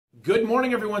Good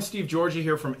morning, everyone. Steve Georgi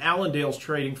here from Allendale's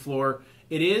Trading Floor.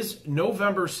 It is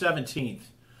November 17th.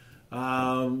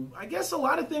 I guess a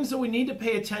lot of things that we need to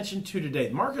pay attention to today.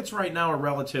 The markets right now are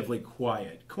relatively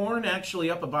quiet. Corn actually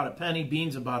up about a penny,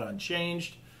 beans about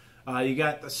unchanged. You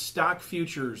got the stock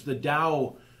futures, the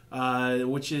Dow,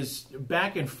 which is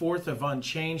back and forth of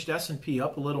unchanged, S&P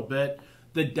up a little bit,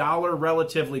 the dollar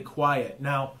relatively quiet.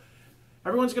 Now,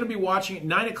 everyone's going to be watching at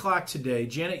 9 o'clock today.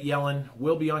 Janet Yellen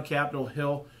will be on Capitol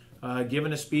Hill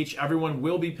giving a speech. Everyone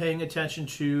will be paying attention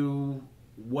to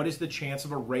what is the chance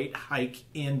of a rate hike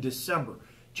in December.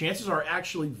 Chances are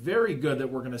actually very good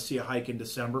that we're going to see a hike in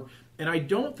December. And I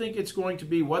don't think it's going to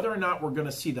be whether or not we're going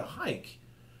to see the hike.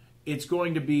 It's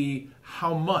going to be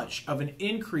how much of an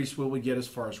increase will we get as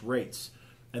far as rates.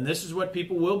 And this is what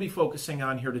people will be focusing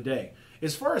on here today.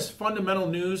 As far as fundamental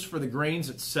news for the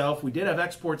grains itself, we did have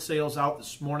export sales out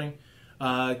this morning.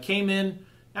 Came in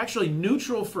actually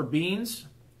neutral for beans,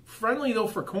 friendly though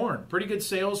for corn. Pretty good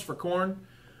sales for corn.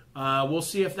 We'll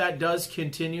see if that does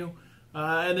continue.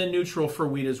 And then neutral for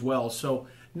wheat as well. So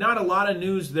not a lot of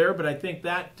news there, but I think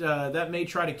that that may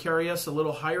try to carry us a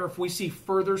little higher if we see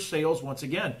further sales once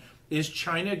again. Is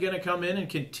China going to come in and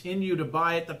continue to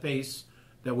buy at the pace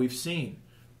that we've seen?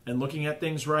 And looking at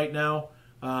things right now,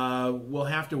 we'll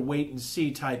have to wait and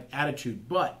see type attitude.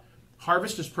 But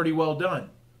harvest is pretty well done.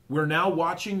 We're now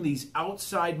watching these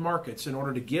outside markets in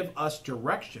order to give us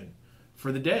direction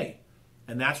for the day.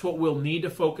 And that's what we'll need to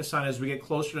focus on as we get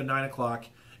closer to 9 o'clock.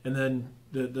 And then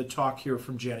the talk here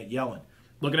from Janet Yellen.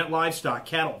 Looking at livestock,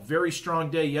 cattle, very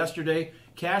strong day yesterday.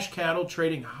 Cash cattle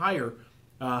trading higher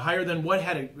than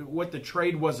what the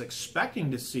trade was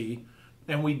expecting to see.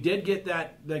 And we did get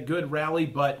that good rally,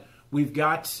 but we've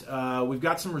got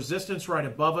some resistance right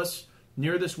above us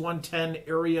near this 110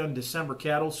 area in December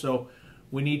cattle. So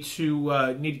we need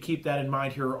to keep that in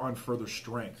mind here on further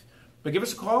strength. But give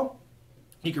us a call.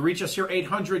 You can reach us here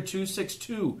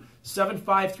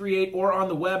 800-262-7538 or on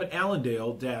the web at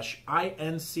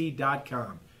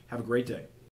allendale-inc.com. Have a great day.